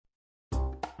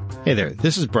Hey there,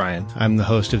 this is Brian. I'm the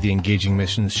host of the Engaging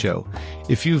Missions Show.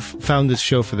 If you've found this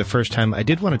show for the first time, I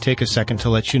did want to take a second to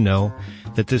let you know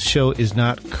that this show is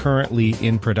not currently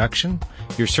in production.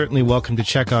 You're certainly welcome to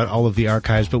check out all of the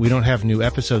archives, but we don't have new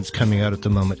episodes coming out at the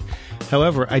moment.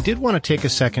 However, I did want to take a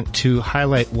second to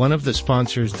highlight one of the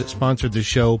sponsors that sponsored the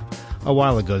show a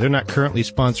while ago. They're not currently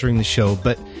sponsoring the show,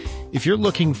 but if you're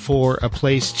looking for a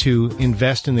place to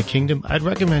invest in the kingdom, I'd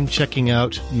recommend checking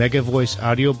out Megavoice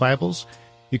Audio Bibles.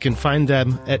 You can find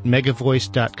them at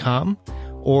megavoice.com,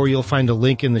 or you'll find a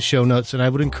link in the show notes, and I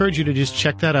would encourage you to just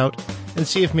check that out and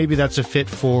see if maybe that's a fit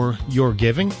for your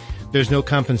giving. There's no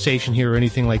compensation here or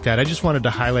anything like that. I just wanted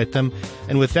to highlight them,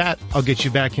 and with that, I'll get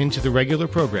you back into the regular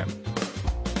program.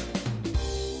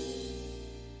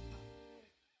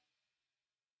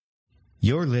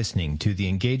 You're listening to the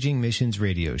Engaging Missions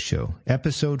Radio Show,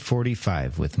 Episode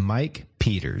 45 with Mike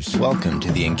Peters. Welcome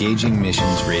to the Engaging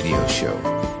Missions Radio Show.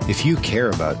 If you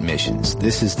care about missions,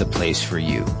 this is the place for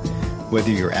you. Whether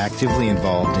you're actively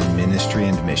involved in ministry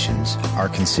and missions, are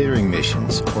considering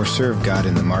missions, or serve God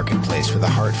in the marketplace with a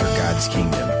heart for God's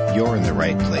kingdom, you're in the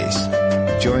right place.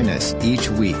 Join us each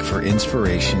week for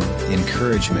inspiration,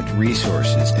 encouragement,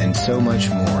 resources, and so much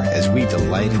more as we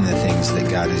delight in the things that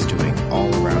God is doing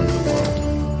all around the world.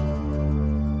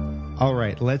 All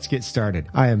right, let's get started.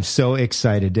 I am so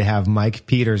excited to have Mike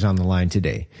Peters on the line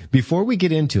today. Before we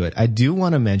get into it, I do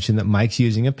want to mention that Mike's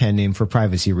using a pen name for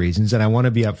privacy reasons, and I want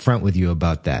to be upfront with you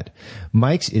about that.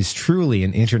 Mike's is truly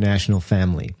an international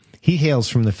family. He hails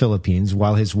from the Philippines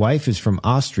while his wife is from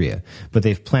Austria, but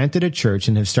they've planted a church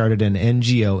and have started an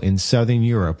NGO in Southern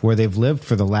Europe where they've lived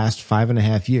for the last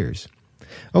 5.5 years.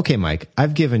 Okay, Mike,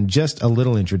 I've given just a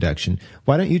little introduction.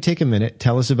 Why don't you take a minute,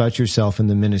 tell us about yourself and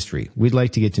the ministry? We'd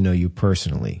like to get to know you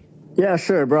personally. Yeah,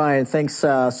 sure, Brian. Thanks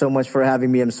so much for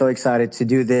having me. I'm so excited to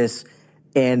do this,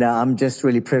 and I'm just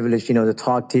really privileged, to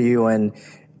talk to you and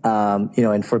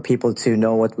and for people to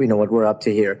know what we're up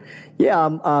to here.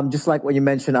 Yeah, just like what you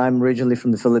mentioned, I'm originally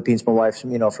from the Philippines. My wife's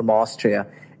from Austria,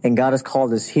 and God has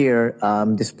called us here,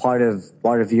 this part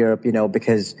of Europe,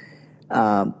 because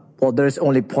there's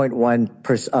only less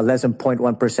than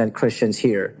 0.1% Christians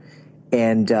here,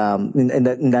 and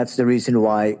that's the reason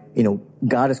why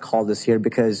God has called us here,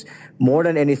 because more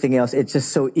than anything else, it's just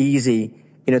so easy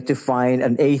to find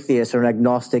an atheist or an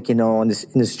agnostic in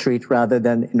the street rather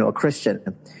than a Christian.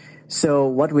 So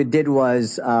what we did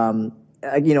was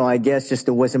I guess just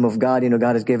the wisdom of God.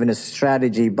 God has given us a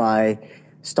strategy by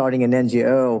starting an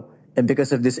NGO, and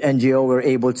because of this NGO, we're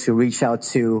able to reach out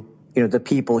to the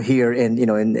people here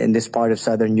in this part of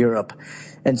Southern Europe.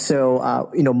 And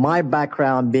so my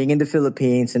background being in the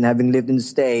Philippines and having lived in the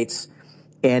States,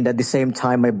 and at the same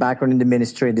time my background in the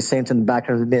ministry, at the same time the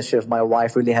background in the ministry of my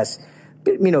wife really has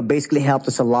basically helped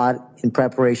us a lot in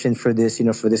preparation for this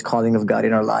for this calling of God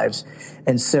in our lives.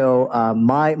 And so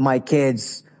my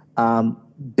kids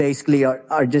basically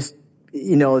are just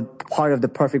part of the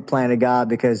perfect plan of God,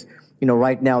 because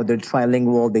right now they're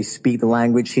trilingual. They speak the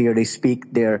language here. They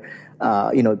speak their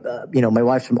my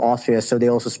wife's from Austria, so they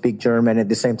also speak German. At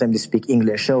the same time, they speak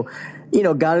English. So,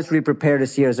 God has really prepared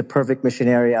us here as a perfect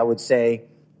missionary, I would say.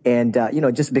 And,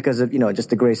 just because of,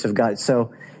 just the grace of God.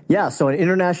 So, yeah, so an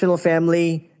international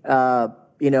family, living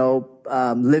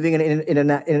in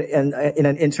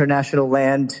an international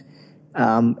land,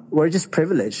 we're just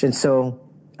privileged. And so,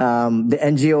 the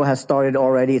NGO has started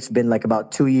already. It's been like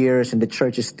about 2 years, and the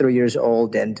church is 3 years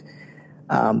old, and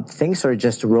things are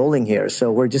just rolling here.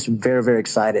 So we're just very, very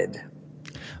excited.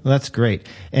 Well, that's great.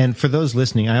 And for those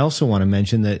listening, I also want to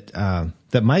mention that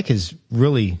that Mike has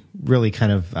really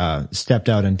kind of stepped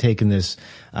out and taken this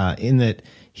in that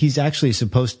he's actually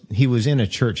he was in a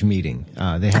church meeting.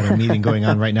 They had a meeting going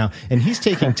on right now, and he's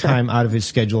taking time out of his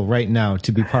schedule right now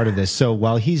to be part of this. So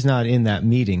while he's not in that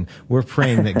meeting, we're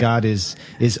praying that God is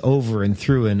over and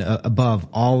through and above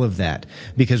all of that,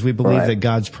 because we believe that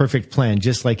God's perfect plan,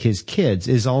 just like his kids,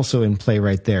 is also in play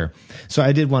right there. So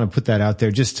I did want to put that out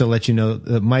there just to let you know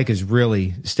that Mike is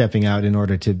really stepping out in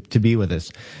order to be with us.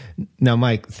 Now,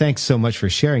 Mike, thanks so much for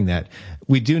sharing that.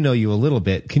 We do know you a little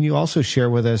bit. Can you also share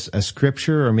with us a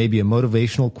scripture or maybe a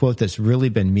motivational quote that's really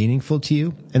been meaningful to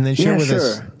you? And then share with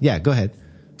us. Yeah, go ahead.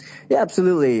 Yeah,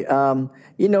 absolutely.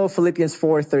 Philippians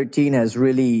 4:13 has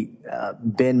really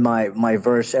been my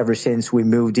verse ever since we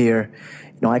moved here.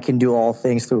 I can do all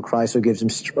things through Christ who gives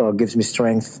me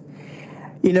strength.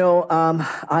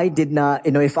 I did not,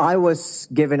 if I was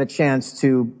given a chance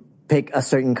to pick a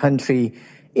certain country,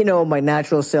 my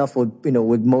natural self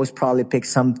would most probably pick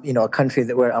a country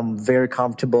where I'm very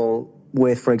comfortable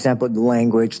with, for example, the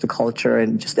language, the culture,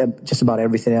 and just about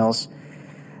everything else.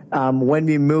 when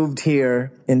we moved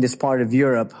here in this part of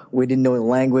Europe, we didn't know the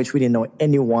language. We didn't know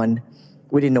anyone.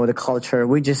 We didn't know the culture.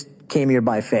 We just came here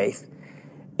by faith.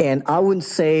 And I wouldn't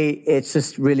say it's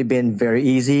just really been very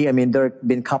easy. I mean, there have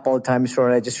been a couple of times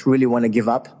where I just really want to give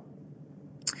up.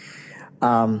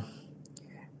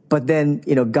 But then,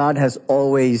 God has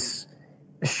always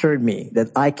assured me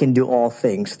that I can do all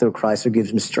things through Christ who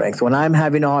gives me strength. When I'm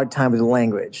having a hard time with the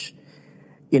language,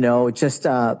 I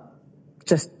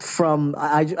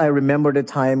remember the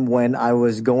time when I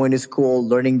was going to school,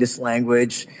 learning this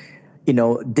language,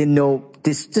 didn't know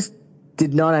this, just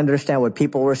did not understand what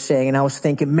people were saying. And I was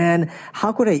thinking, man,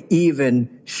 how could I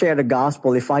even share the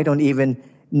gospel if I don't even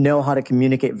know how to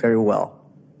communicate very well?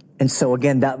 And so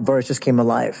again, that verse just came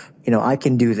alive. I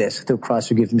can do this through Christ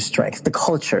who gives me strength. The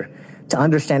culture, to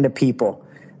understand the people.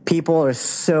 People are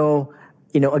so,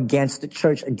 against the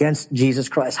church, against Jesus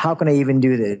Christ. How can I even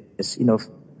do this?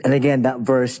 And again, that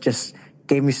verse just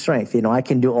gave me strength. I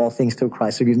can do all things through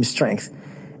Christ who gives me strength.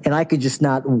 And I could just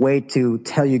not wait to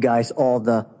tell you guys all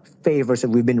the favors that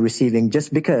we've been receiving,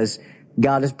 just because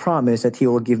God has promised that he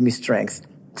will give me strength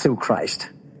through Christ.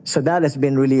 So that has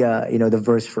been really, the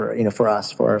verse for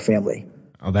us, for our family.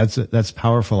 Oh, that's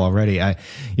powerful already.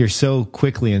 You're so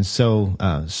quickly and just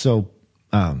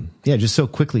so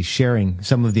quickly sharing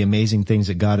some of the amazing things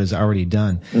that God has already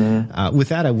done. Mm-hmm. With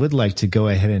that, I would like to go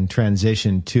ahead and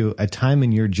transition to a time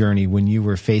in your journey when you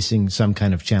were facing some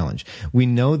kind of challenge. We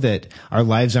know that our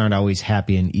lives aren't always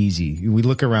happy and easy. We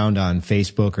look around on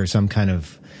Facebook or some kind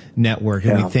of network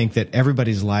and we think that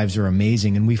everybody's lives are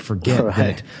amazing, and we forget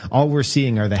that all we're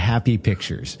seeing are the happy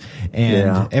pictures,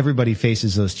 and everybody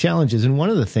faces those challenges. And one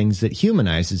of the things that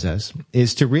humanizes us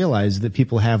is to realize that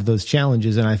people have those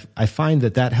challenges, and I find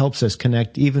that helps us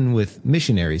connect even with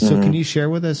missionaries. So can you share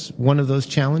with us one of those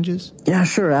challenges? Yeah,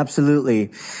 sure,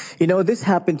 absolutely. This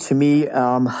happened to me,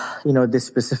 this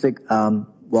specific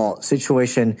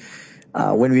situation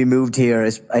when we moved here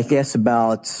is, I guess,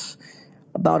 about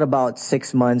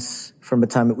 6 months from the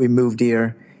time that we moved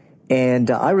here.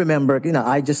 And I remember,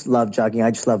 I just love jogging.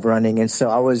 I just love running. And so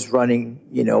I was running,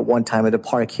 one time at the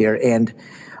park here, and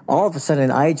all of a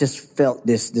sudden I just felt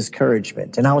this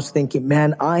discouragement. And I was thinking,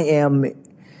 man, I am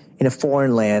in a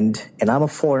foreign land and I'm a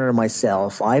foreigner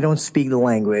myself. I don't speak the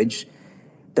language.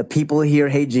 The people here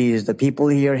hate Jesus. The people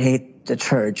here hate the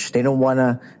church. They don't want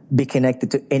to be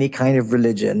connected to any kind of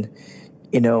religion.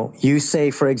 You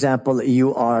say, for example,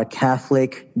 you are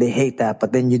Catholic, they hate that,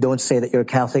 but then you don't say that you're a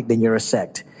Catholic, then you're a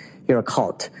sect, you're a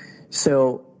cult.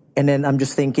 So, and then I'm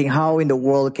just thinking, how in the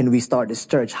world can we start this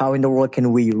church? How in the world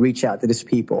can we reach out to these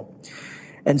people?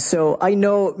 And so I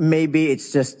know maybe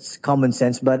it's just common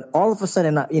sense, but all of a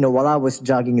sudden, while I was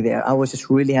jogging there, I was just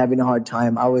really having a hard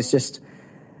time. I was just,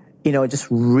 just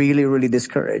really, really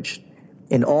discouraged.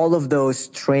 In all of those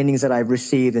trainings that I've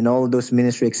received and all of those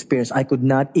ministry experience, I could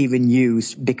not even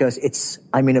use, because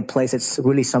I'm in a place that's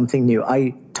really something new.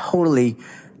 I totally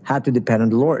had to depend on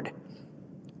the Lord.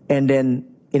 And then,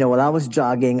 while I was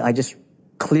jogging, I just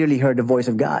clearly heard the voice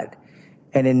of God.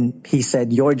 And then he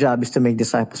said, your job is to make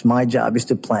disciples. My job is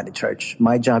to plant the church.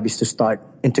 My job is to start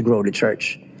and to grow the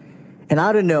church. And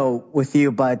I don't know with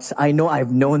you, but I know I've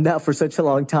known that for such a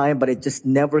long time, but it just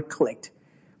never clicked,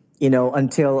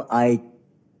 until I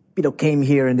came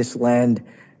here in this land.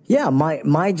 Yeah,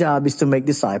 my job is to make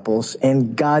disciples,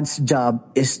 and God's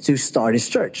job is to start his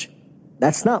church.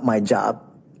 That's not my job.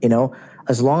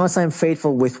 As long as I'm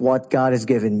faithful with what God has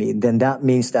given me, then that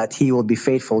means that he will be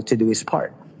faithful to do his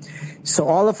part. So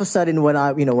all of a sudden when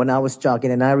I was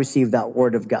jogging and I received that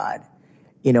word of God,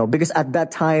 because at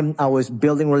that time I was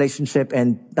building relationship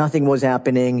and nothing was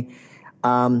happening.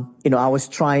 I was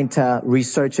trying to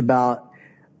research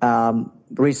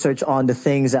on the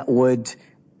things that would,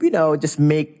 just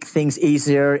make things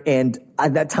easier. And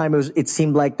at that time, it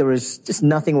seemed like there was just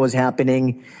nothing was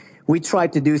happening. We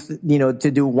tried to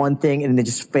do one thing and it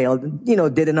just failed,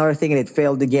 did another thing and it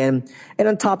failed again. And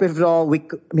on top of it all,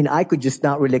 I could just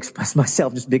not really express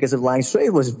myself just because of lying. So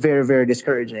it was very, very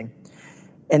discouraging.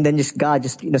 And then God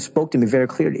spoke to me very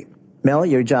clearly. Mel,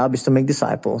 your job is to make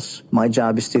disciples. My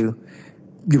job is to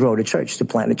grow the church, to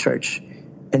plant the church.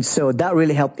 And so that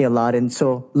really helped me a lot. And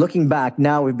so looking back,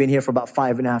 now we've been here for about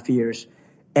 5.5 years.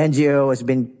 NGO has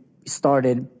been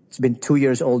started. It's been 2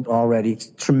 years old already.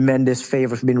 Tremendous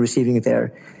favors we've been receiving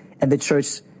there. And the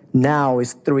church now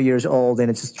is 3 years old, and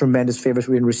it's just tremendous favors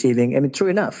we've been receiving. True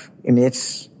enough.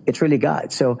 It's really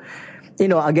God. So,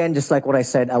 again, just like what I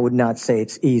said, I would not say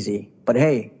it's easy. But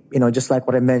hey, just like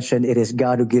what I mentioned, it is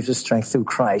God who gives us strength through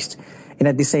Christ. And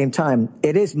at the same time,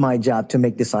 it is my job to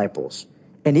make disciples.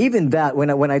 And even that,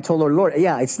 when I told our Lord,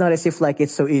 it's not as if like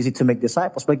it's so easy to make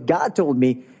disciples, but God told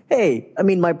me, hey, I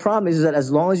mean, my promise is that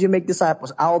as long as you make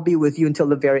disciples, I'll be with you until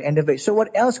the very end of it. So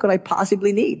what else could I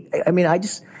possibly need? I mean,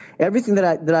 everything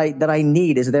that I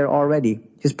need is there already,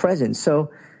 His presence. So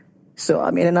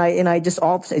I mean, it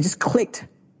just clicked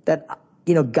that,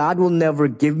 God will never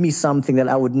give me something that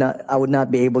I would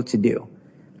not be able to do,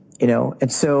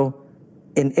 and so,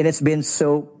 and it's been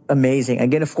so amazing.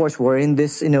 Again, of course, we're in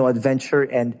this,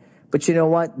 adventure, but you know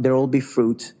what? There will be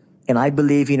fruit. And I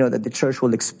believe, that the church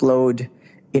will explode,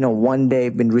 one day.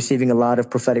 I've been receiving a lot of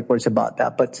prophetic words about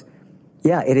that. But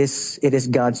yeah, it is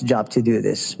God's job to do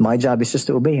this. My job is just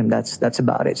to obey Him. That's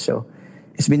about it. So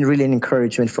it's been really an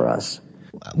encouragement for us.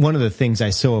 One of the things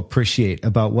I so appreciate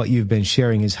about what you've been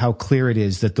sharing is how clear it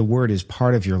is that the Word is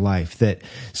part of your life, that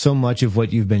so much of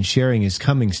what you've been sharing is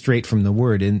coming straight from the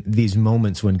Word in these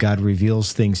moments when God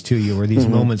reveals things to you, or these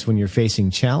moments when you're facing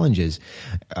challenges.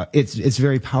 It's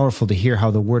very powerful to hear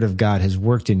how the Word of God has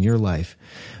worked in your life.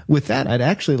 With that, I'd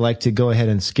actually like to go ahead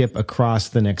and skip across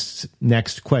the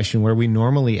next question, where we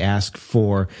normally ask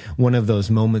for one of those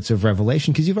moments of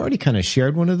revelation, because you've already kind of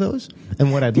shared one of those.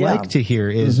 And what I'd like to hear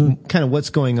is kind of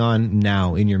what's going on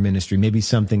now in your ministry, maybe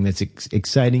something that's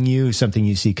exciting you, something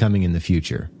you see coming in the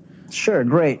future. Sure,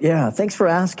 great. Yeah, thanks for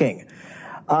asking.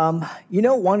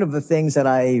 One of the things that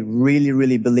I really,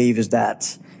 really believe is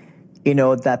that,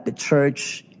 that the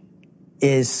church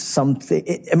is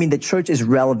something, I mean, the church is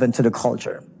relevant to the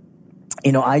culture.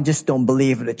 I just don't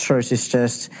believe the church is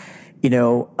just,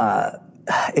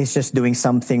 it's just doing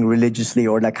something religiously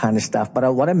or that kind of stuff.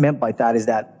 But what I meant by that is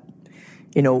that,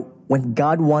 when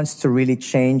God wants to really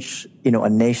change, a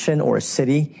nation or a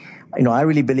city, I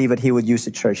really believe that He would use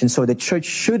the church. And so the church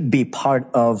should be part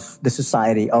of the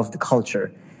society, of the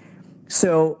culture.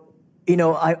 So,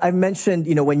 I mentioned,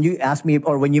 when you asked me,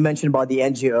 or when you mentioned about the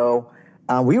NGO,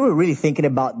 we were really thinking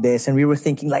about this, and we were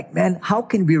thinking like, man, how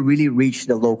can we really reach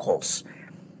the locals?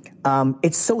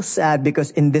 It's so sad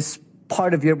because in this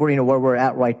part of Europe, where we're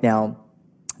at right now,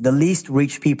 the least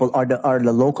reached people are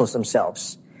the locals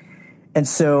themselves. And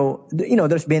so,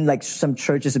 there's been like some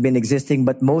churches have been existing,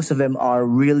 but most of them are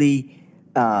really,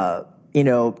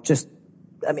 just,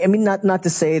 I mean, not to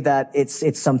say that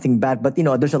it's something bad, but,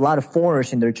 there's a lot of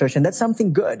foreigners in their church, and that's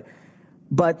something good.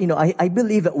 But, I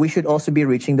believe that we should also be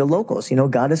reaching the locals.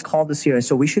 God has called us here, and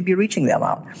so we should be reaching them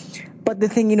out. But the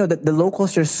thing, that the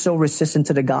locals are so resistant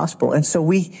to the gospel. And so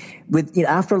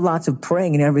after lots of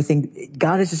praying and everything,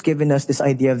 God has just given us this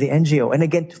idea of the NGO. And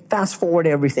again, fast forward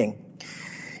everything.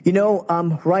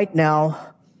 Right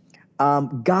now,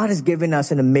 God has given us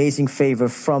an amazing favor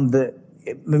from the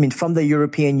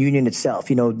European Union itself.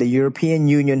 The European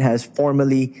Union has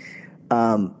formally,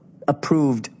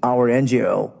 approved our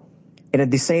NGO. And at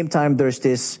the same time, there's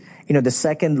this, the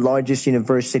second largest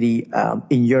university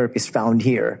in Europe is found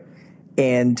here.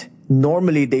 And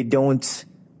normally they don't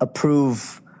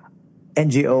approve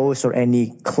NGOs or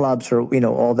any clubs or,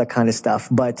 all that kind of stuff.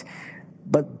 But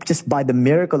just by the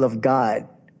miracle of God,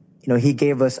 He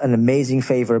gave us an amazing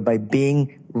favor by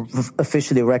being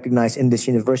officially recognized in this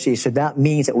university. So that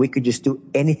means that we could just do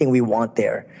anything we want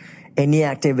there, any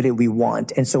activity we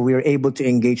want. And so we are able to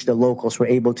engage the locals.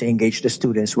 We're able to engage the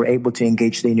students. We're able to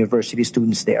engage the university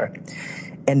students there.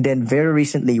 And then very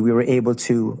recently, we were able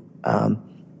to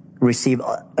receive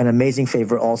an amazing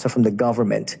favor also from the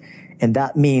government. And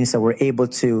that means that we're able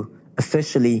to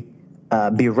officially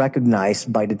be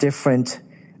recognized by the different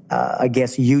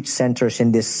youth centers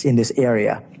in this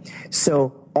area.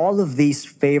 So all of these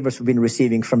favors we've been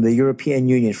receiving from the European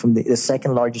Union, from the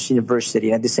second largest university,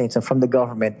 and at the same time from the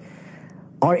government,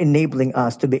 are enabling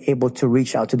us to be able to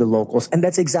reach out to the locals. And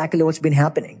that's exactly what's been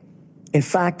happening. In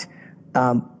fact,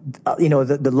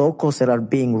 the locals that are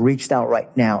being reached out right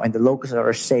now, and the locals that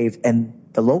are saved, and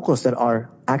the locals that are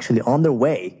actually on their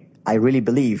way, I really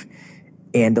believe,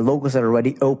 and the locals that are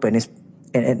already open is,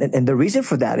 and the reason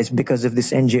for that is because of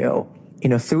this NGO.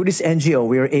 Through this NGO,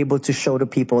 we are able to show to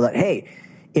people that, hey,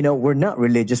 we're not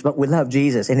religious, but we love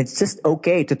Jesus. And it's just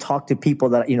okay to talk to people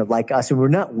that, like us, and we're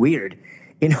not weird.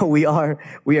 We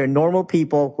are normal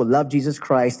people who love Jesus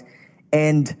Christ.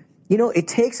 And, it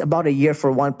takes about a year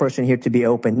for one person here to be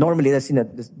open. Normally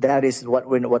that is what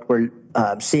we're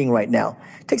seeing right now.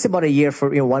 It takes about a year for,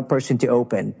 one person to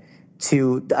open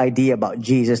to the idea about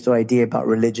Jesus, the idea about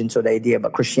religion, to the idea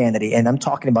about Christianity. And I'm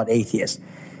talking about atheists.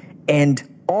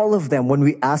 And all of them, when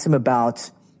we ask them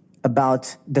about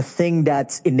the thing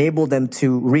that enabled them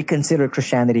to reconsider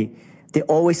Christianity, they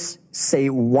always say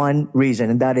one reason,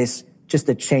 and that is just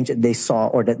the change that they saw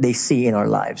or that they see in our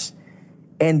lives.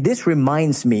 And this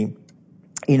reminds me,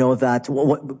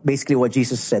 that basically what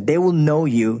Jesus said, they will know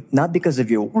you not because of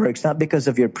your works, not because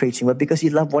of your preaching, but because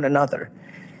you love one another.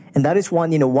 And that is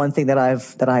one thing that I've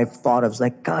thought of, is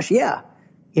like, gosh, yeah,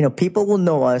 people will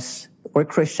know us, we're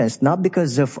Christians, not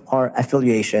because of our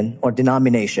affiliation or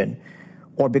denomination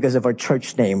or because of our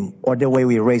church name or the way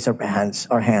we raise our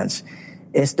hands.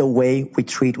 It's the way we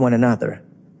treat one another.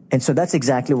 And so that's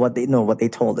exactly what they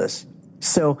told us.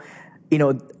 So,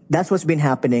 that's what's been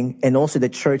happening. And also the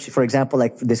church, for example,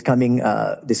 like this coming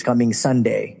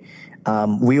Sunday,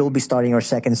 we will be starting our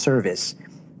second service.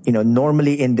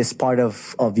 Normally in this part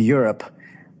of Europe,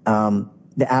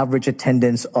 the average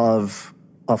attendance of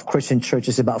Christian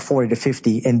churches is about 40 to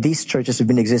 50. And these churches have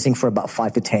been existing for about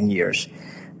 5 to 10 years.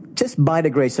 Just by the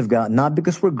grace of God, not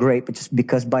because we're great, but just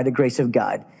because by the grace of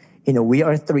God, we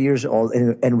are 3 years old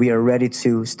and we are ready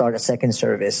to start a second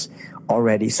service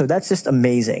already. So that's just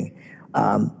amazing.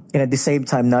 And at the same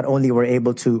time, not only we're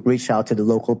able to reach out to the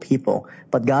local people,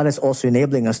 but God is also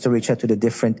enabling us to reach out to the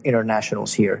different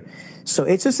internationals here. So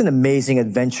it's just an amazing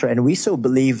adventure. And we so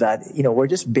believe that, we're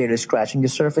just barely scratching the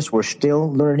surface. We're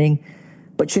still learning.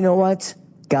 But you know what?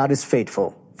 God is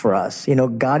faithful for us.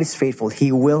 God is faithful.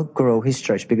 He will grow his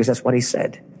church because that's what he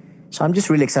said. So I'm just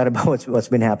really excited about what's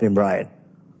been happening, Brian.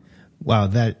 Wow,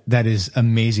 that is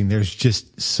amazing. There's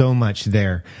just so much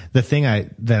there. The thing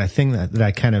that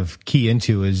I kind of key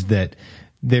into is that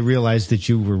they realized that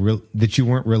you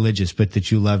weren't religious, but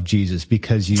that you loved Jesus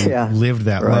because you lived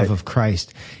that love of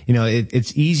Christ.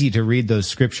 It's easy to read those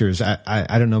scriptures.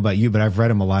 I don't know about you, but I've read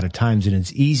them a lot of times, and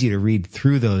it's easy to read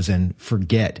through those and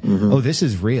forget, oh, this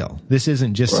is real. This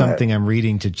isn't just something I'm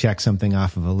reading to check something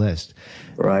off of a list.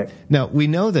 Right. Now, we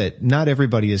know that not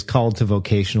everybody is called to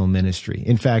vocational ministry.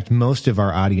 In fact, most of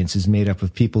our audience is made up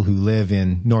of people who live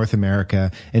in North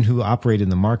America and who operate in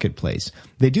the marketplace.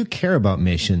 They do care about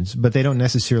missions, but they don't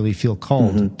necessarily feel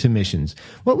called to missions.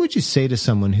 What would you say to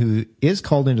someone who is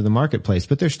called into the marketplace,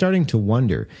 but they're starting to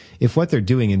wonder if what they're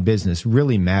doing in business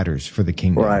really matters for the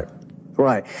kingdom?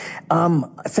 Right.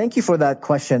 Thank you for that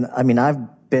question. I mean,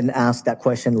 I've been asked that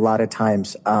question a lot of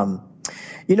times.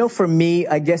 For me,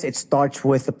 I guess it starts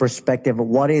with the perspective of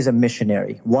what is a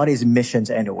missionary? What is missions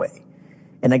anyway?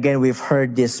 And again, we've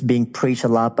heard this being preached a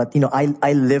lot, but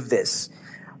I live this.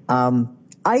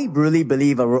 I really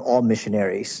believe that we're all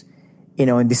missionaries.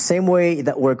 In the same way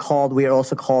that we're called, we are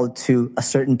also called to a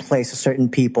certain place, a certain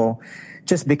people.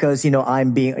 Just because,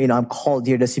 I'm called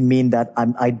here doesn't mean that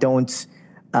I'm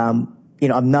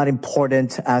not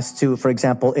important as to, for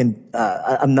example,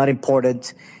 I'm not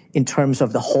important in terms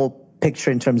of the whole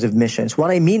picture in terms of missions. What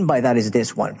I mean by that is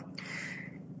this one.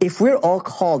 If we're all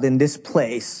called in this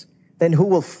place, then who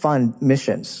will fund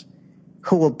missions?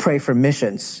 Who will pray for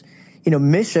missions?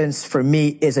 Missions for me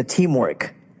is a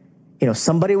teamwork.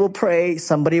 Somebody will pray,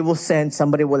 somebody will send,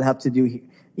 somebody will have to do,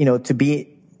 to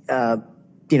be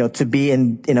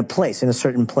in a place, in a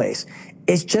certain place.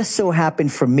 It's just so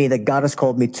happened for me that God has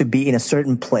called me to be in a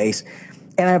certain place.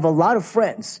 And I have a lot of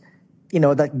friends,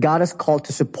 that God has called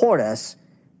to support us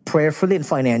prayerfully and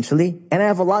financially. And I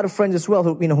have a lot of friends as well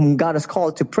whom God has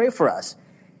called to pray for us.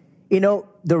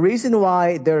 The reason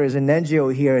why there is an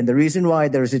NGO here and the reason why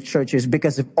there is a church is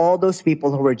because of all those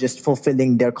people who are just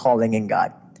fulfilling their calling in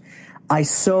God. I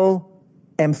so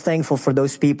am thankful for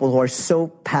those people who are so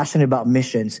passionate about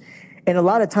missions. And a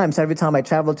lot of times, every time I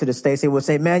travel to the States, they will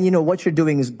say, man, what you're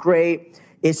doing is great.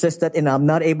 It's just that, I'm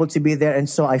not able to be there. And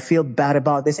so I feel bad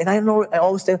about this. And I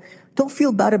always say, don't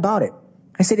feel bad about it.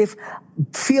 I said,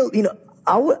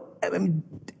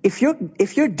 if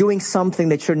you're doing something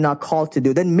that you're not called to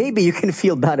do, then maybe you can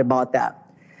feel bad about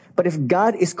that. But if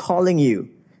God is calling you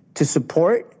to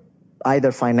support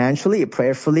either financially or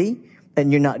prayerfully, and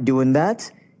you're not doing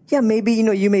that, maybe,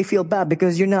 you may feel bad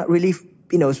because you're not really,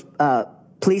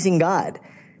 pleasing God.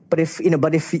 But if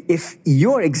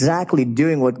you're exactly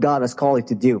doing what God has called you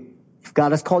to do, if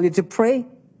God has called you to pray,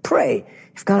 pray.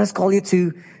 If God has called you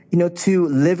to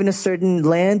live in a certain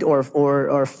land or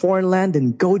foreign land,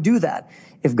 then go do that.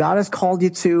 If God has called you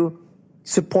to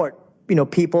support,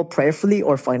 people prayerfully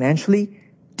or financially,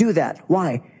 do that.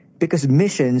 Why? Because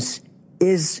missions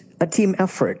is a team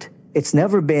effort. It's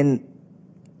never been,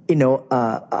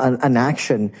 an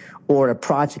action or a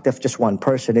project of just one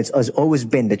person. It's always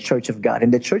been the Church of God.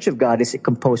 And the Church of God is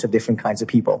composed of different kinds of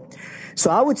people.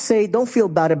 So I would say, don't feel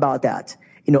bad about that.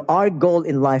 Our goal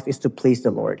in life is to please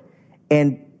the Lord.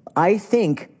 And I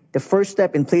think the first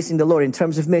step in pleasing the Lord in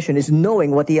terms of mission is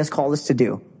knowing what he has called us to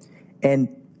do. And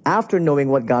after knowing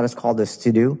what God has called us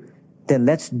to do, then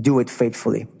let's do it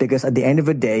faithfully. Because at the end of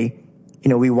the day,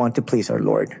 we want to please our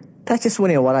Lord. That's just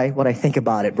what I think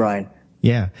about it, Brian.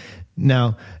 Yeah.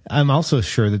 Now, I'm also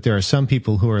sure that there are some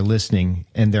people who are listening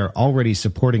and they're already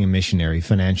supporting a missionary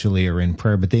financially or in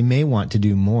prayer, but they may want to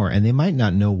do more and they might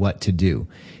not know what to do.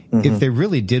 If they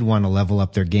really did want to level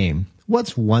up their game,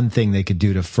 what's one thing they could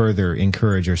do to further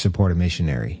encourage or support a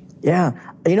missionary? Yeah.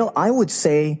 I would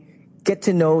say get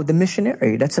to know the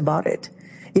missionary. That's about it.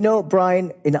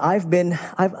 Brian, I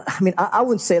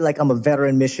wouldn't say like I'm a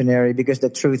veteran missionary, because the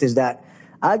truth is that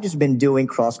I've just been doing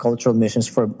cross-cultural missions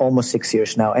for almost 6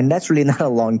 years now, and that's really not a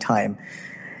long time.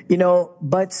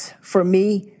 But for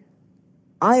me,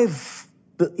 I've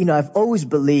always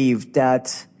believed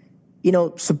that,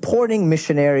 supporting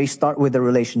missionaries start with a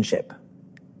relationship.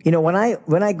 When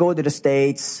I go to the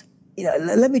States,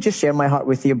 let me just share my heart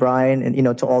with you, Brian,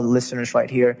 and, to all the listeners right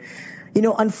here.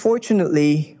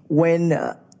 Unfortunately,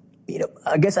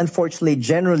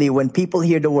 generally when people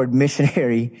hear the word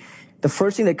missionary, the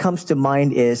first thing that comes to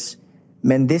mind is,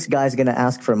 man, this guy's going to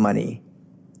ask for money.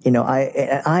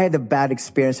 I had a bad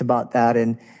experience about that,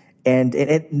 and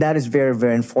that is very,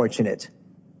 very unfortunate.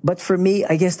 But for me,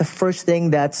 I guess the first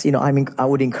thing that's, I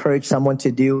would encourage someone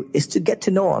to do is to get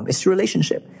to know them. It's a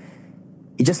relationship.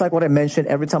 Just like what I mentioned,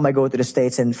 every time I go to the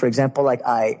States, and for example, like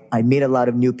I meet a lot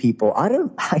of new people, I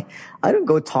don't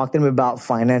go talk to them about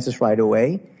finances right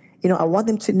away. I want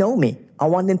them to know me. I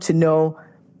want them to know,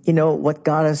 what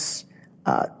God has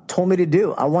told me to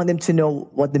do. I want them to know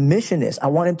what the mission is. I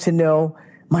want them to know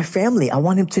my family. I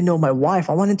want them to know my wife.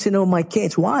 I want them to know my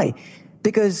kids. Why?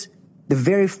 Because the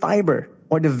very fiber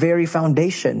or the very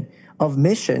foundation of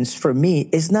missions for me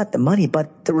is not the money,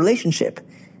 but the relationship.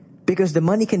 Because the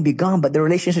money can be gone, but the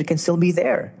relationship can still be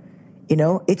there.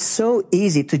 It's so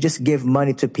easy to just give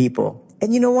money to people.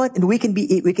 And you know what? And we can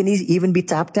even be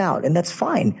tapped out, and that's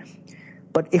fine.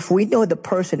 But if we know the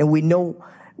person and we know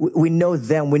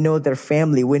them, we know their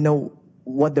family, we know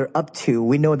what they're up to,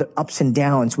 we know their ups and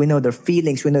downs, we know their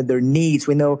feelings, we know their needs,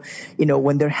 we know,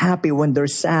 when they're happy, when they're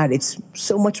sad, it's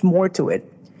so much more to it.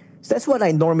 So that's what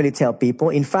I normally tell people.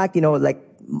 In fact, like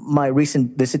my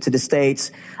recent visit to the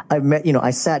States,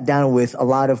 I sat down with a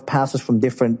lot of pastors from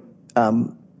different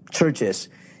churches,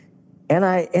 and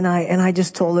I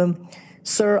just told them,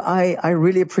 sir, I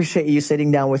really appreciate you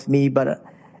sitting down with me, but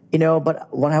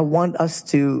what I want us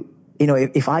to,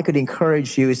 if I could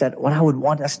encourage you, is that what I would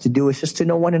want us to do is just to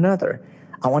know one another.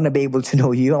 I want to be able to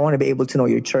know you. I want to be able to know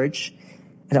your church,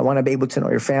 and I want to be able to know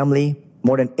your family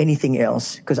more than anything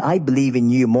else, because I believe in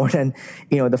you more than,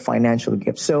 the financial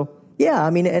gift. So yeah,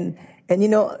 and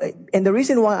the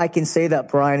reason why I can say that,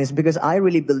 Brian, is because I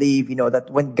really believe, that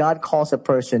when God calls a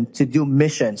person to do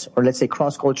missions, or let's say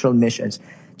cross-cultural missions,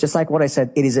 just like what I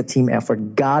said, it is a team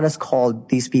effort. God has called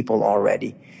these people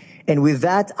already. And with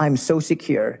that, I'm so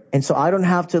secure. And so I don't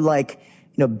have to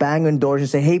bang on doors and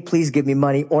say, hey, please give me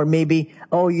money. Or maybe,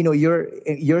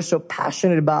 you're so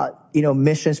passionate about,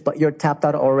 missions, but you're tapped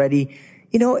out already.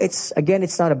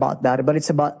 It's not about that, but it's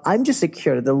about, I'm just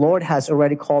secure that the Lord has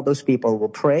already called those people. We'll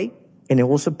pray and it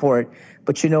will support.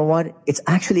 But you know what? It's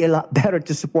actually a lot better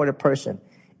to support a person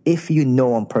if you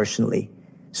know them personally.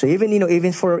 So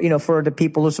even for the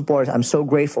people who support us, I'm so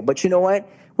grateful. But you know what?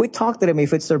 We talk to them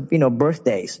if it's their,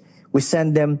 birthdays. We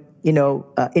send them,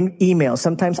 in email.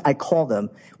 Sometimes I call them.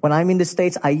 When I'm in the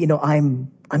States,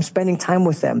 I'm spending time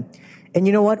with them. And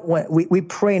you know what? We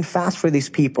pray and fast for these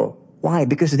people. Why?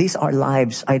 Because these are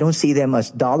lives. I don't see them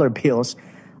as dollar bills.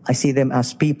 I see them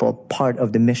as people, part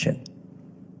of the mission.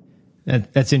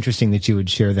 That's interesting that you would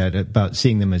share that about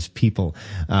seeing them as people.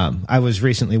 I was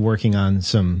recently working on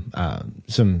some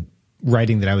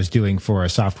writing that I was doing for a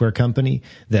software company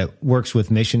that works with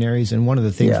missionaries. And one of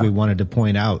the things we wanted to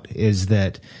point out is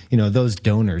that, those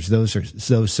donors,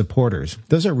 those supporters,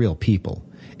 those are real people.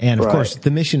 And of course,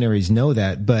 the missionaries know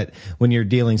that, but when you're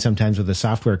dealing sometimes with a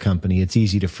software company, it's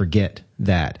easy to forget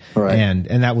that. Right.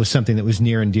 And that was something that was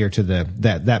near and dear to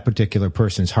that particular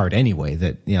person's heart anyway,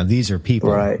 that, these are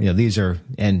people, these are,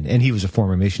 and he was a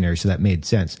former missionary, so that made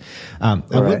sense. I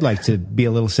would like to be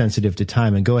a little sensitive to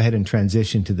time and go ahead and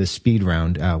transition to the speed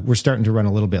round. We're starting to run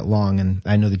a little bit long, and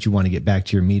I know that you want to get back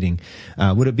to your meeting.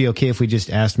 Would it be okay if we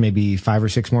just asked maybe 5 or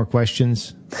 6 more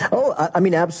questions? Oh,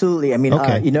 absolutely.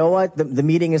 Okay. You know what? The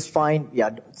meeting is fine.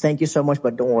 Yeah. Thank you so much,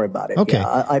 but don't worry about it. Okay.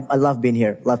 Yeah, I love being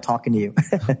here. Love talking to you.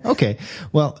 Okay.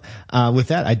 Well, with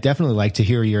that, I'd definitely like to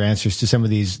hear your answers to some of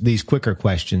these quicker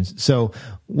questions. So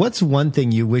what's one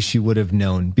thing you wish you would have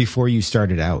known before you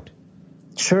started out?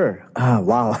 Sure.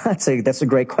 Wow. That's a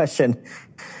great question.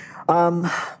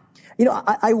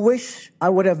 I wish I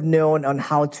would have known on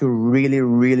how to really,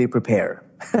 really prepare.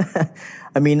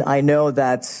 I know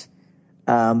that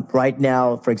right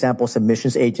now, for example, some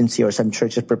missions agency or some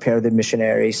churches prepare the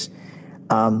missionaries.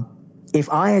 if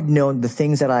I had known the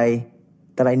things that I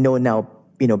know now,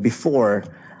 before,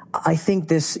 I think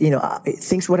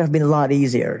things would have been a lot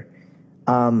easier.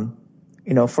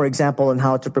 For example, on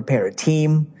how to prepare a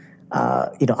team.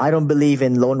 I don't believe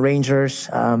in Lone Rangers.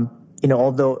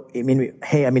 Although,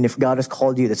 if God has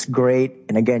called you, that's great.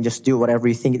 And again, just do whatever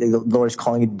you think the Lord is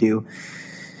calling you to do.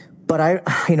 But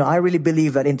I really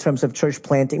believe that in terms of church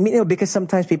planting, because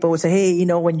sometimes people would say, hey,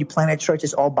 when you plant a church,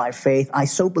 it's all by faith. I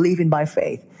so believe in by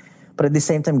faith. But at the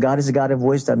same time, God is a God of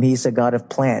wisdom. He's a God of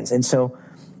plans. And so,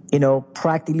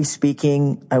 practically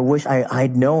speaking, I wish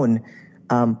I'd known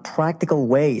practical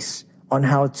ways on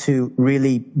how to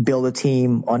really build a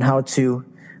team, on how to,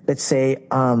 let's say,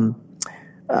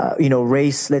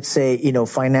 raise, let's say,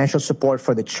 financial support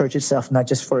for the church itself, not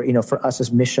just for us as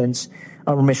missionaries,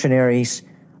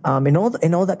 and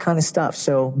all that kind of stuff.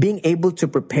 So being able to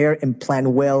prepare and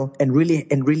plan well and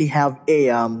really have a,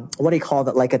 what do you call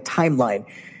that? Like a timeline.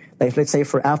 Like, let's say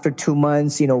for after 2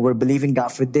 months, we're believing God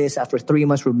for this. After 3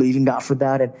 months, we're believing God for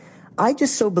that. And I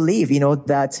just so believe,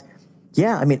 that,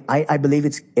 I believe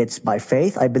it's by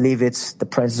faith. I believe it's the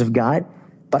presence of God.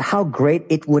 But how great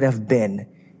it would have been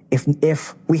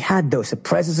if we had those, the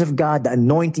presence of God, the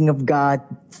anointing of God,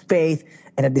 faith,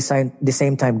 and at the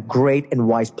same time, great and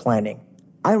wise planning.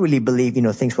 I really believe,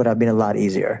 things would have been a lot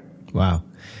easier. Wow.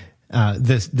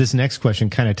 This next question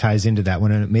kind of ties into that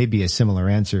one, and it may be a similar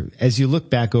answer. As you look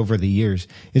back over the years,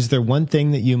 is there one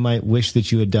thing that you might wish that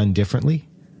you had done differently?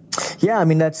 Yeah,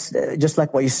 that's just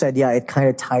like what you said. Yeah, it kind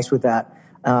of ties with that.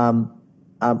 I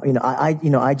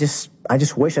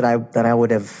just wish that I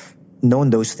would have known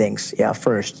those things. Yeah,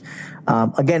 first.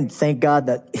 Again, thank God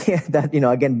that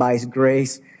again, by His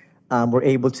grace, we're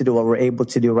able to do what we're able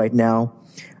to do right now.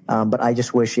 But I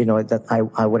just wish, that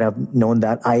I would have known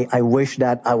that. I wish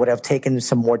that I would have taken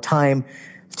some more time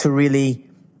to really,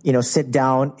 sit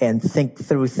down and think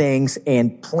through things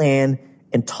and plan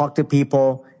and talk to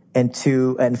people and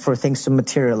for things to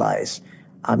materialize.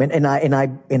 And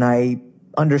I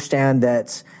understand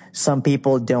that some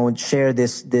people don't share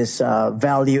this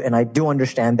value, and I do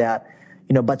understand that.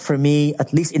 But for me,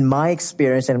 at least in my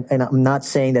experience, and I'm not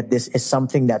saying that this is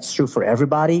something that's true for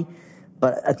everybody,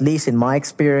 but at least in my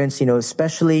experience,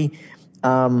 especially,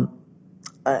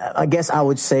 I guess I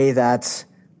would say that,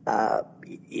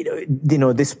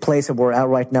 this place that we're at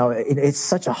right now, it's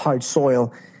such a hard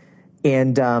soil.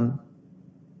 And,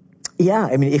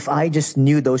 if I just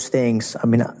knew those things,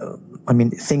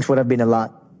 things would have been a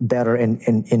lot better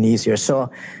and easier.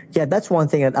 So, yeah, that's one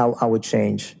thing that I would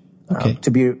change, okay,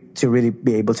 to really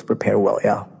be able to prepare well.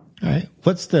 Yeah. All right.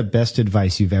 What's the best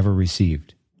advice you've ever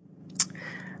received?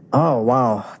 Oh,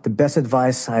 wow. The best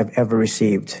advice I've ever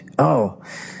received. Oh,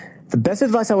 the best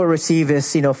advice I will receive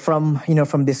is, from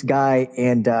this guy.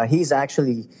 And, he's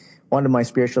actually one of my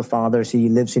spiritual fathers. He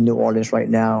lives in New Orleans right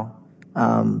now.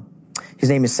 His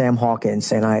name is Sam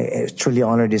Hawkins, and I truly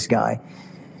honor this guy.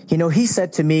 He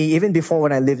said to me, even before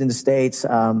when I lived in the States,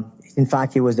 in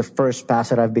fact, he was the first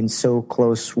pastor I've been so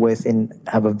close with and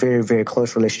have a very, very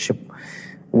close relationship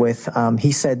with.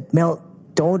 He said, Mel,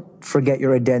 don't forget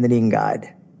your identity in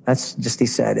God. That's just he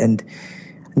said. And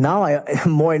now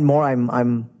more and more I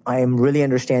am really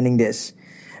understanding this.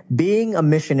 Being a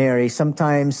missionary,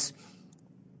 sometimes,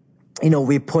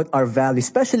 we put our value,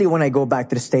 especially when I go back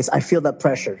to the States, I feel that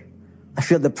pressure. I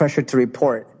feel the pressure to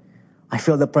report. I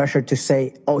feel the pressure to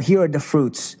say, oh, here are the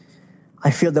fruits.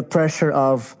 I feel the pressure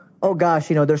of, oh gosh,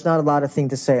 there's not a lot of things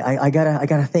to say. I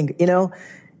gotta think,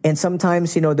 And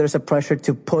sometimes, there's a pressure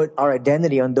to put our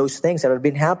identity on those things that have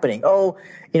been happening. Oh,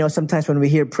 sometimes when we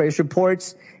hear praise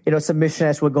reports, some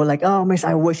missionaries will go like, oh, miss,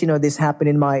 I wish, this happened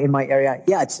in my area.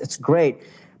 Yeah, it's great.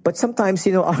 But sometimes,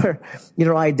 our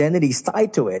identity is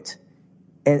tied to it.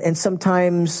 And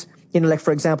sometimes, like,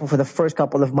 for example, for the first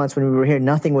couple of months when we were here,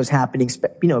 nothing was happening,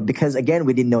 because again,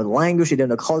 we didn't know the language, we didn't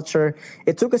know the culture.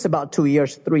 It took us about 3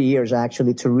 years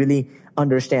actually to really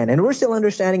understand. And we're still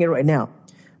understanding it right now.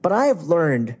 But I have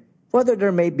learned, whether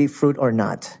there may be fruit or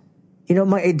not,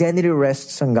 my identity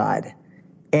rests on God.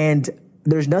 And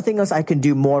there's nothing else I can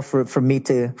do more for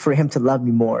him to love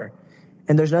me more.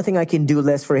 And there's nothing I can do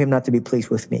less for him not to be pleased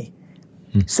with me.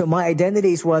 So my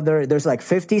identity is whether there's like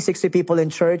 50, 60 people in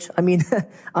church.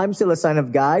 I'm still a son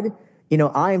of God.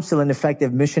 I am still an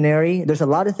effective missionary. There's a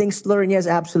lot of things to learn. Yes,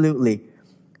 absolutely.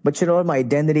 But my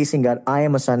identity is in God. I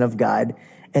am a son of God.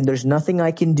 And there's nothing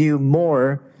I can do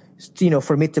more,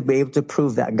 for me to be able to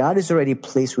prove that God is already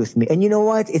pleased with me. And you know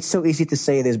what? It's so easy to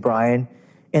say this, Brian.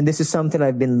 And this is something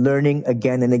I've been learning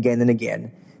again and again and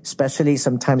again. Especially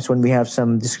sometimes when we have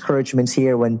some discouragements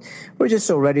here, when we're just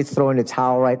so ready to throw in the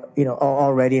towel, right?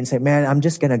 Already, and say, man, I'm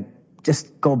just going to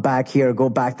just go back here, go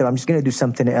back there. I'm just going to do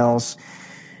something else.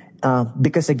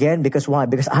 Because why?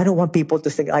 Because I don't want people to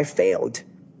think I failed.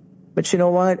 But you know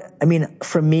what? I mean,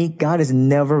 for me, God has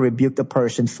never rebuked a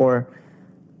person for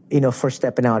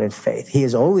stepping out in faith. He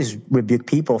has always rebuked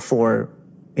people for,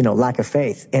 lack of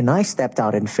faith. And I stepped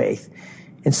out in faith.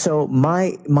 And so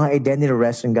my identity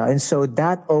rests in God. And so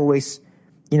that always,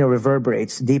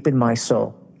 reverberates deep in my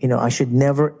soul. I should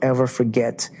never, ever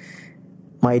forget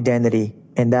my identity.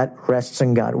 And that rests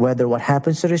in God, whether what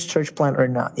happens to this church plant or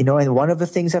not. And one of the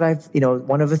things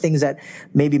that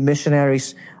maybe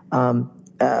missionaries, or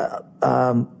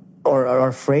are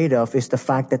afraid of is the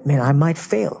fact that, man, I might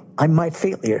fail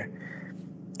here.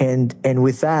 And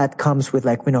with that comes with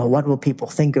what will people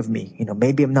think of me?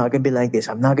 Maybe I'm not going to be like this.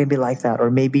 I'm not going to be like that. Or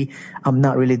maybe I'm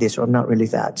not really this or I'm not really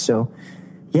that. So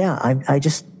yeah, I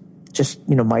just,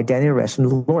 my identity rests in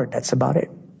the Lord. That's about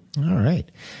it. All right.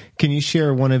 Can you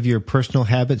share one of your personal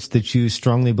habits that you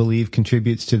strongly believe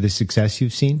contributes to the success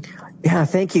you've seen? Yeah,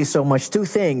 thank you so much. 2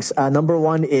 things. Number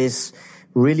 1 is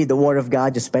really the Word of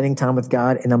God, just spending time with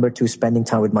God. And number 2, spending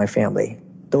time with my family.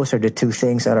 Those are the 2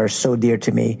 things that are so dear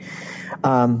to me.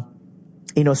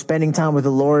 Spending time with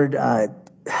the Lord,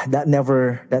 that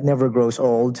never grows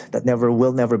old. That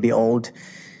will never be old.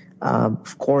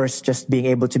 Of course, just being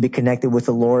able to be connected with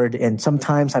the Lord. And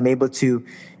sometimes I'm able to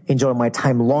enjoy my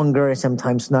time longer and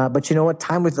sometimes not. But you know what?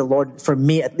 Time with the Lord, for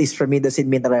me, at least for me, doesn't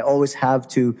mean that I always have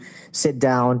to sit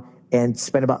down and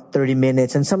spend about 30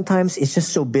 minutes. And sometimes it's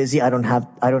just so busy. I don't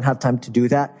have time to do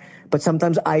that. But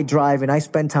sometimes I drive and I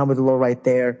spend time with the Lord right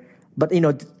there. But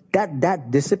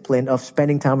that discipline of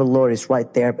spending time with the Lord is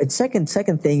right there. And second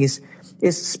thing is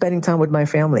spending time with my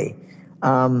family.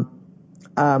 I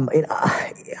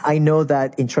know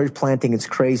that in church planting it's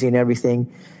crazy and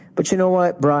everything, but you know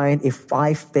what, Brian? If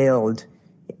I failed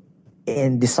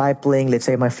in discipling, let's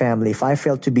say my family, if I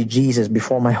failed to be Jesus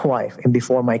before my wife and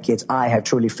before my kids, I have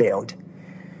truly failed.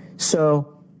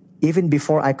 So even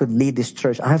before I could lead this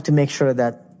church, I have to make sure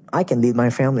that I can lead my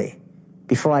family.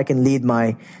 Before I can lead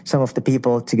some of the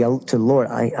people to go to the Lord,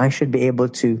 I should be able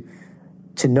to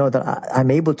know that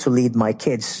I'm able to lead my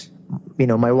kids,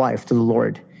 my wife to the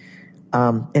Lord.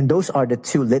 And those are the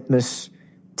 2 litmus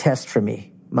tests for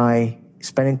me, my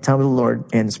spending time with the Lord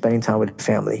and spending time with the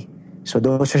family. So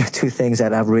those are the 2 things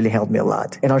that have really helped me a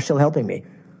lot and are still helping me.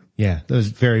 Yeah, those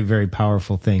very, very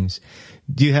powerful things.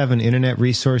 Do you have an internet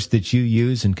resource that you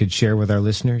use and could share with our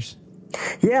listeners?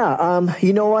 Yeah,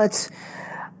 you know what?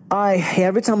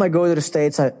 Every time I go to the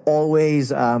States, I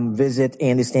always visit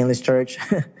Andy Stanley's church.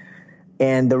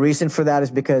 And the reason for that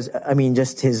is because,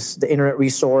 just the internet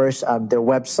resource, their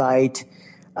website,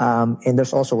 and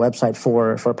there's also a website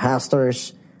for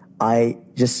pastors. I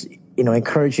just,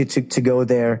 encourage you to go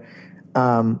there.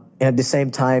 And at the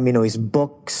same time, his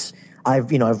books,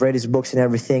 I've read his books and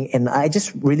everything. And I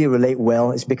just really relate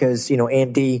well. It's because,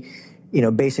 Andy,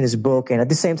 based in his book. And at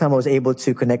the same time, I was able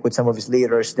to connect with some of his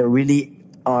leaders. They really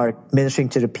are ministering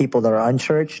to the people that are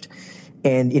unchurched.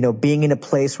 And, being in a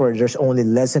place where there's only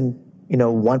less than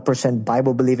 1%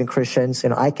 Bible-believing Christians,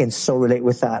 I can so relate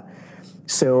with that.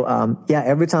 So,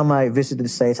 every time I visit the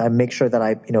States, I make sure that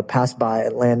I, pass by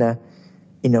Atlanta,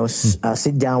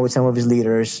 sit down with some of his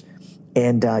leaders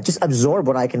and, just absorb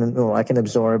what I can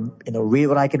absorb, read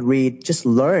what I can read, just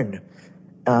learn,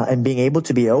 and being able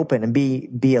to be open and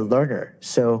be a learner.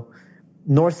 So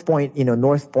North Point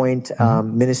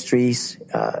Ministries,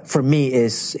 for me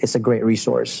is a great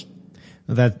resource.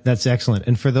 That's excellent.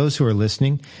 And for those who are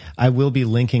listening, I will be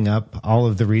linking up all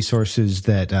of the resources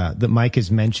that Mike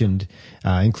has mentioned,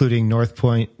 including North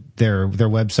Point, their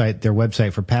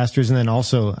website for pastors, and then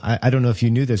also I don't know if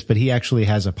you knew this, but he actually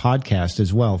has a podcast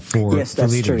as well for yes,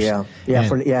 that's leaders. True,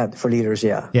 for leaders,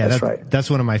 that's right. That's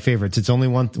one of my favorites. It's only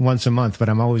once a month, but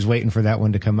I'm always waiting for that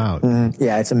one to come out.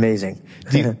 Yeah, it's amazing.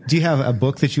 Do you have a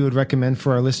book that you would recommend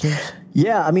for our listeners?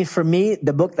 Yeah, for me,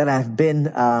 the book that I've been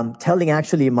telling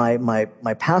actually my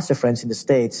pastor friends in the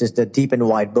States is the Deep and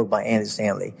Wide book by Andy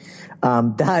Stanley.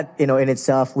 That, in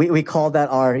itself, we call that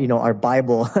our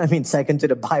Bible. Second to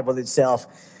the Bible itself.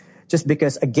 Just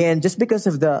because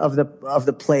of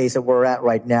the place that we're at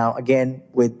right now, again,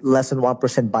 with less than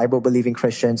 1% Bible believing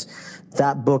Christians,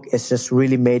 that book is just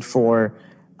really made for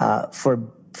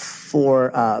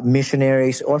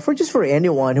missionaries or for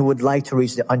anyone who would like to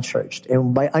reach the unchurched.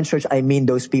 And by unchurched, I mean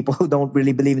those people who don't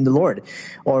really believe in the Lord,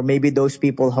 or maybe those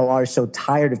people who are so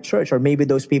tired of church, or maybe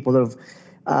those people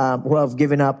who have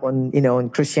given up on, in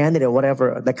Christianity or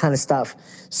whatever, that kind of stuff.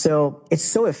 So it's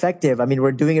so effective.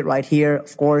 We're doing it right here.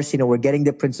 Of course, we're getting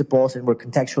the principles and we're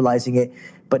contextualizing it,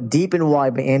 but Deep and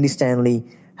Wide by Andy Stanley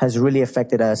has really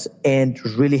affected us and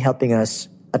really helping us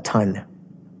a ton.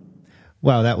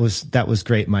 Wow, that was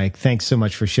great, Mike. Thanks so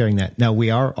much for sharing that. Now,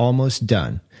 we are almost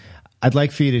done. I'd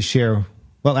like for you to share,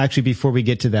 well, actually, before we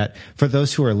get to that, for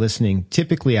those who are listening,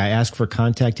 typically I ask for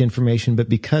contact information, but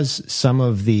because some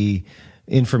of the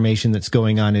information that's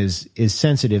going on is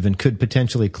sensitive and could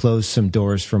potentially close some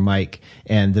doors for Mike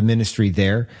and the ministry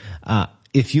there,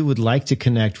 if you would like to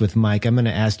connect with Mike, I'm going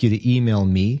to ask you to email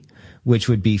me, which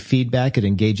would be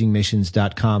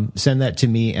feedback@engagingmissions.com. Send that to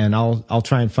me, and I'll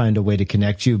try and find a way to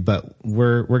connect you. But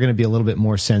we're going to be a little bit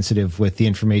more sensitive with the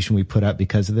information we put up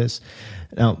because of this.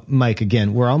 Now, Mike,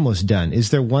 again, we're almost done.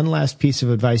 Is there one last piece of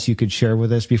advice you could share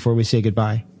with us before we say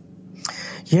goodbye?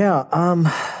 Yeah.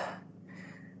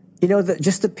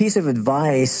 Just a piece of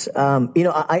advice.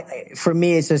 For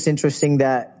me, it's just interesting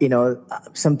that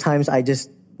sometimes I just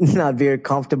not very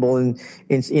comfortable in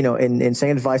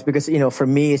saying advice because, for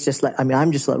me, it's just like,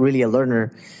 I'm just like really a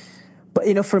learner.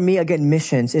 But, for me, again,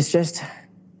 missions is just,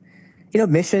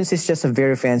 missions is just a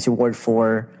very fancy word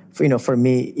for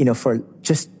me, for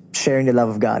just sharing the love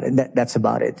of God. And that's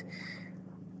about it.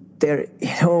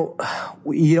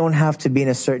 You don't have to be in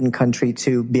a certain country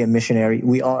to be a missionary.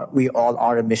 We all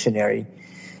are a missionary.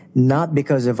 Not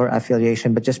because of our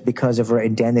affiliation, but just because of our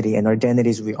identity. And our identity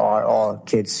is we are all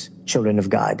kids, children of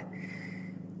God.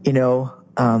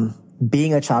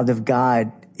 Being a child of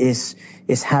God is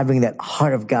having that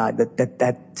heart of God,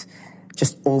 that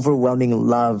just overwhelming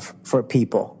love for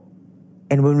people.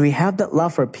 And when we have that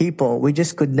love for people, we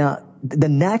just could not, the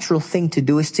natural thing to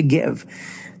do is to give.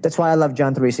 That's why I love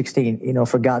John 3:16.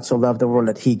 For God so loved the world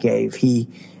that he gave.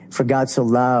 For God so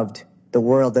loved the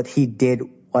world that he did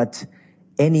what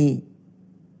any,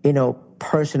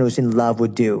 person who's in love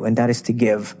would do, and that is to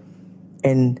give.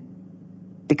 And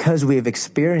because we have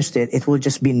experienced it, it will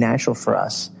just be natural for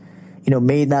us.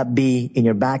 May that be in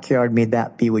your backyard, may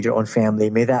that be with your own family,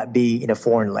 may that be in a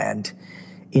foreign land.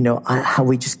 How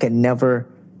we just can never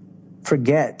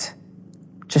forget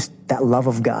just that love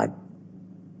of God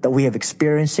that we have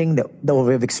experiencing, that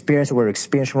we have experienced, we're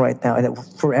experiencing right now, and that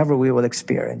forever we will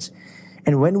experience.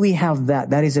 And when we have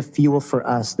that is a fuel for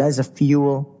us. That is a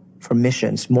fuel for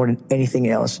missions more than anything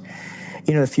else.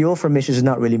 The fuel for missions is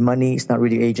not really money, it's not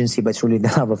really agency, but it's really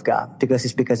the love of God. Because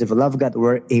it's because of the love of God that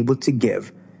we're able to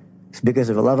give. It's because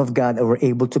of the love of God that we're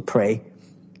able to pray.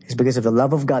 It's because of the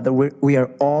love of God that we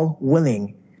are all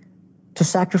willing to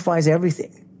sacrifice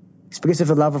everything. It's because of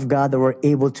the love of God that we're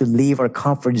able to leave our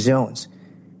comfort zones.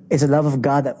 It's the love of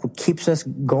God that keeps us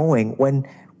going when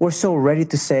we're so ready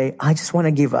to say, I just want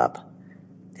to give up.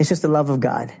 It's just the love of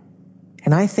God.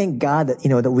 And I thank God that,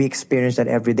 that we experience that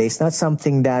every day. It's not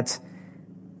something that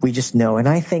we just know. And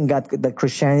I thank God that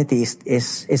Christianity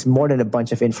is more than a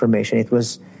bunch of information. It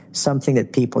was something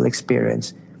that people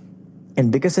experience.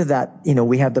 And because of that,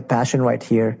 we have the passion right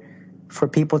here for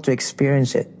people to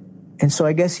experience it. And so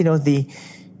I guess, the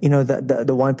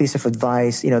one piece of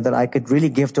advice, that I could really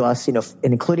give to us, and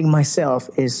including myself,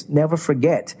 is never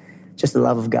forget just the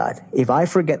love of God. If I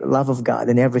forget the love of God,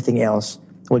 then everything else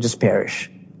will just perish,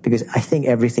 because I think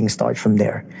everything starts from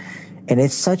there. And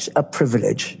it's such a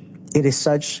privilege. It is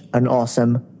such an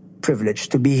awesome privilege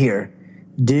to be here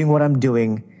doing what I'm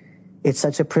doing. It's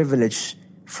such a privilege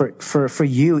for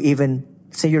you, even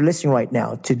say you're listening right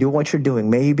now, to do what you're doing.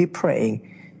 May you be praying,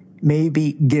 may you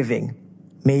be giving,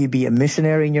 may you be a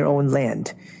missionary in your own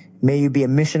land, may you be a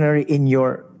missionary in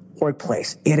your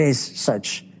workplace. It is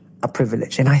such a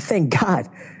privilege. And I thank God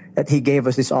that he gave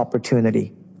us this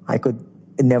opportunity. I could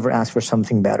never ask for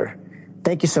something better.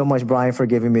 Thank you so much, Brian, for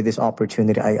giving me this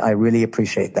opportunity. I really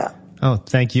appreciate that. Oh,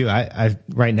 thank you. I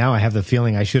right now I have the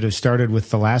feeling I should have started with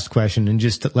the last question and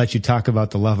just let you talk about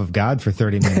the love of God for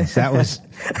 30 minutes. That was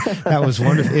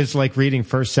wonderful. It's like reading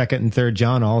 1st, 2nd, and 3rd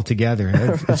John all together.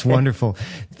 It's wonderful.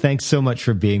 Thanks so much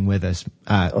for being with us.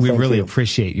 We really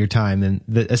appreciate your time, and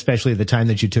especially the time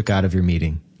that you took out of your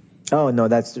meeting. Oh, no,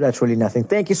 that's really nothing.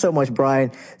 Thank you so much,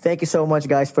 Brian. Thank you so much,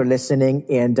 guys, for listening.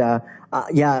 And,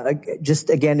 just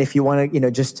again, if you want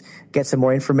to, just get some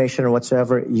more information or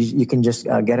whatsoever, you can just,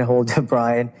 get a hold of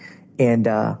Brian. And,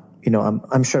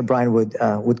 I'm sure Brian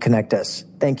would connect us.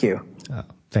 Thank you.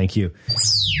 Thank you.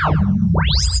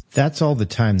 That's all the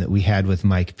time that we had with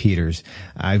Mike Peters.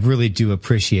 I really do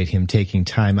appreciate him taking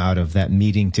time out of that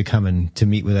meeting to come and to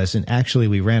meet with us. And actually,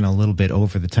 we ran a little bit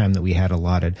over the time that we had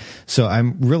allotted. So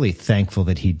I'm really thankful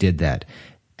that he did that.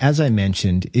 As I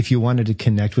mentioned, if you wanted to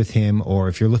connect with him, or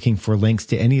if you're looking for links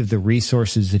to any of the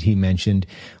resources that he mentioned,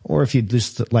 or if you'd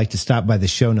just like to stop by the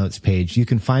show notes page, you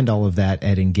can find all of that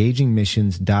at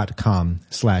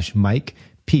engagingmissions.com/Mike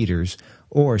Peters,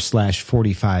 or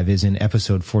 /45 is in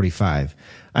episode 45.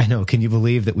 I know. Can you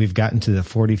believe that we've gotten to the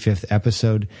 45th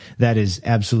episode? That is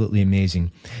absolutely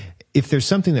amazing. if there's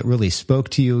something that really spoke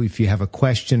to you, if you have a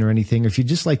question or anything, or if you'd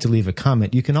just like to leave a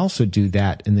comment, you can also do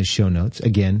that in the show notes.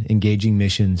 Again,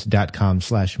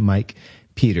 engagingmissions.com/Mike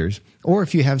Peters. Or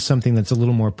if you have something that's a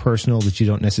little more personal that you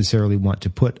don't necessarily want to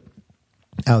put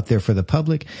out there for the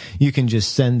public, you can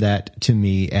just send that to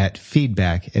me at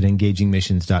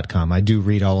feedback@engagingmissions.com. I do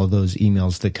read all of those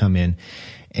emails that come in.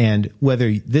 And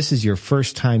whether this is your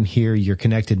first time here, you're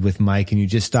connected with Mike and you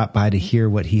just stopped by to hear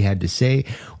what he had to say,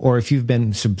 or if you've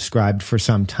been subscribed for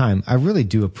some time, I really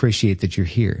do appreciate that you're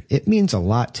here. It means a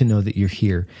lot to know that you're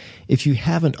here. If you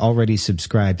haven't already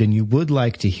subscribed and you would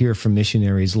like to hear from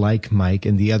missionaries like Mike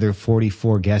and the other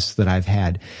 44 guests that I've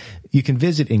had, you can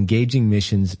visit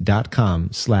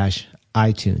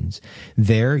engagingmissions.com/iTunes.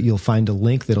 There, you'll find a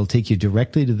link that'll take you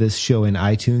directly to this show in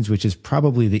iTunes, which is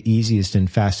probably the easiest and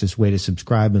fastest way to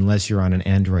subscribe unless you're on an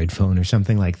Android phone or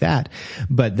something like that.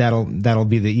 But that'll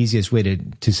be the easiest way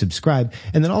to subscribe.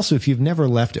 And then also, if you've never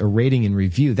left a rating and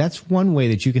review, that's one way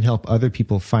that you can help other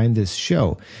people find this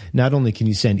show. Not only can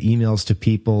you send emails to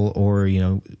people or,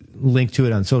 link to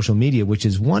it on social media, which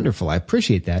is wonderful. I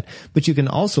appreciate that. But you can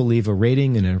also leave a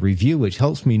rating and a review, which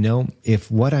helps me know if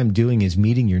what I'm doing is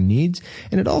meeting your needs.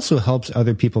 And it also helps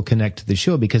other people connect to the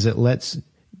show because it lets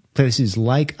places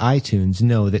like iTunes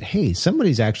know that, hey,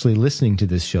 somebody's actually listening to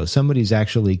this show. Somebody's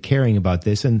actually caring about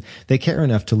this, and they care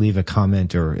enough to leave a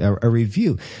comment or a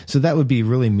review. So that would be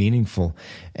really meaningful.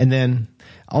 And then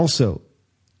also,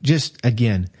 just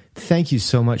again, thank you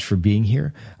so much for being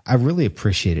here. I really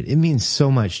appreciate it. It means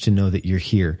so much to know that you're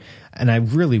here. And I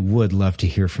really would love to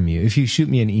hear from you. If you shoot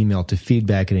me an email to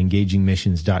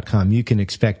feedback@engagingmissions.com, you can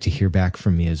expect to hear back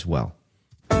from me as well.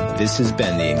 This has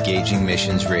been the Engaging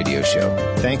Missions Radio Show.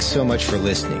 Thanks so much for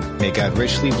listening. May God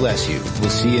richly bless you. We'll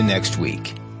see you next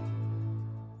week.